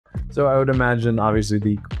So I would imagine, obviously,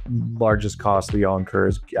 the largest cost we all incur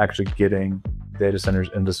is actually getting data centers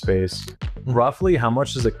into space. Roughly, how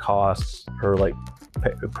much does it cost per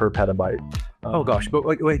per petabyte? Oh gosh, but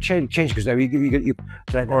wait, change because now you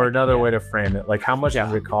or another way to frame it, like how much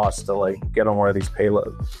does it cost to get on one of these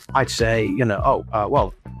payloads? I'd say,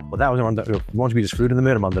 well, that was on the once we just flew to the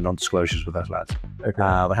moon. I'm on the non-disclosures with those lads. Okay.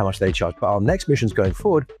 How much they charge. But our next missions going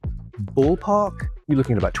forward, ballpark, you're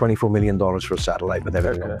looking at about $24 million for a satellite, but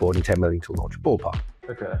they're on board and $10 million to launch. Ballpark.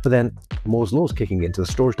 Okay. But then Moore's law's kicking into the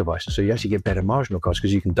storage devices, so you actually get better marginal costs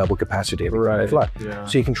because you can double capacity every time you fly. Yeah.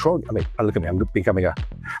 So you control. I mean, look at me. I'm becoming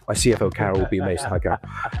my CFO Carol will be amazed. Hi, Carol.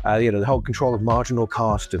 The whole control of marginal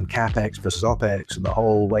cost and capex versus opex and the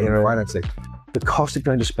whole way of financing. The cost of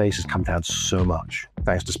going to space has come down so much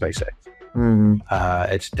thanks to SpaceX.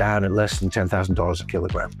 It's down at less than $10,000 a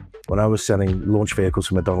kilogram. When I was selling launch vehicles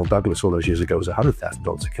for McDonnell Douglas all those years ago, it was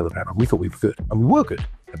 $100,000 a kilogram, and we thought we were good, and we were good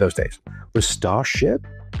at those days. With Starship,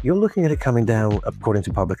 you're looking at it coming down, according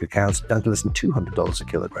to public accounts, down to less than $200 a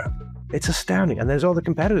kilogram. It's astounding, and there's all the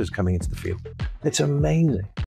competitors coming into the field. It's amazing.